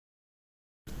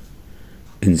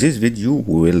In this video,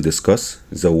 we will discuss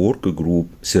the work group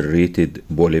serrated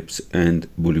polyps and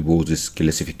polyposis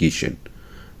classification,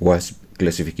 WASP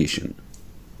classification.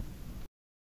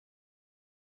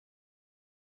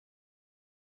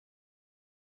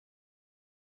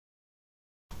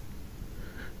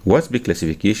 WASP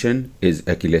classification is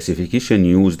a classification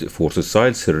used for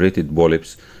sessile serrated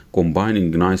polyps, combining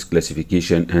nice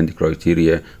classification and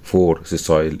criteria for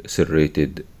sessile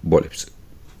serrated polyps.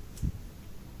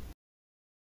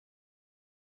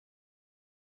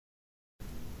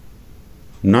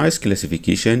 NICE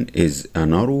classification is a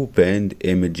narrow band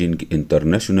imaging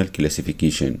international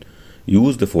classification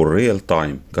used for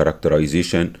real-time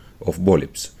characterization of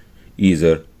polyps,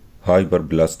 either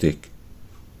hyperplastic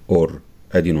or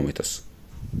adenomatous.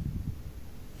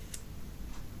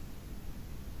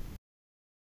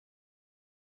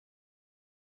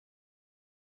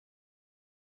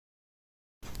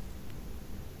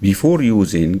 Before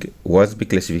using WASP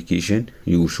classification,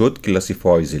 you should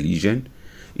classify the lesion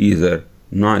either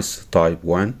NICE type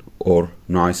 1 or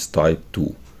NICE type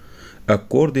 2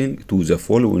 according to the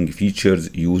following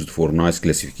features used for NICE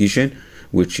classification,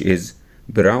 which is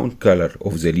brown color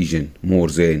of the lesion more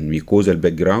than mucosal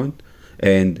background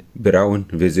and brown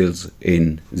vessels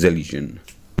in the lesion.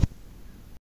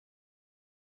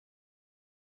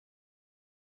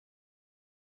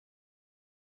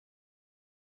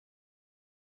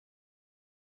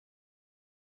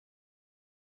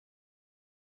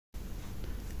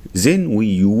 Then we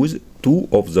use two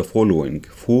of the following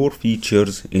four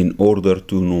features in order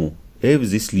to know if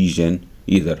this lesion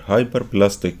either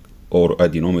hyperplastic or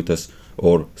adenomatous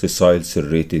or sessile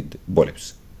serrated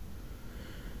polyps.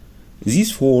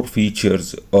 These four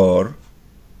features are: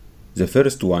 the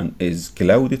first one is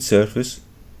clouded surface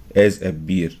as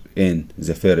appear in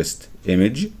the first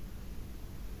image.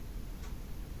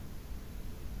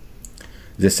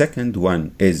 The second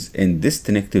one is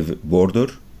indistinctive border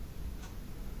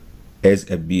as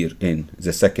appear in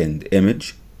the second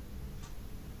image.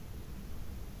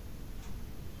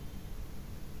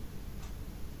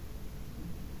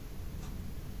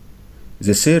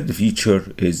 The third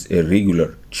feature is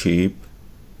irregular shape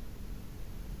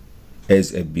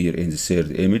as appear in the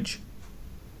third image.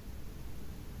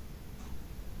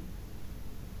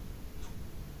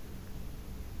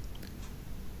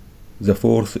 The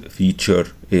fourth feature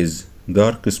is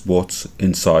dark spots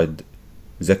inside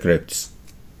the crypts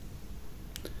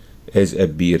as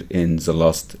appear in the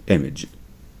last image.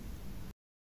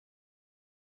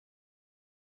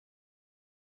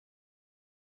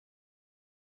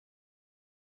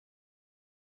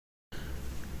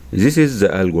 This is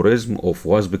the algorithm of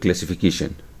WASP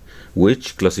classification,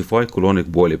 which classify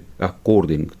colonic polyp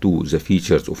according to the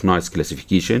features of NICE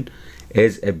classification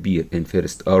as appear in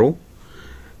first arrow.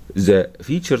 The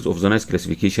features of the NICE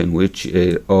classification, which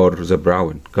are the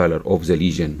brown color of the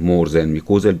lesion more than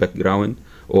mucosal background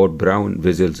or brown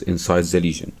vessels inside the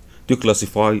lesion, to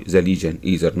classify the lesion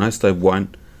either NICE type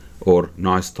 1 or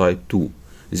NICE type 2.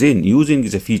 Then, using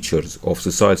the features of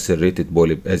sessile serrated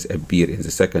polyp as appear in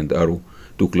the second arrow,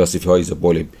 to classify the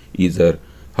polyp either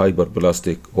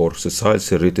hyperplastic or sessile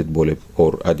serrated polyp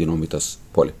or adenomatous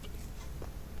polyp.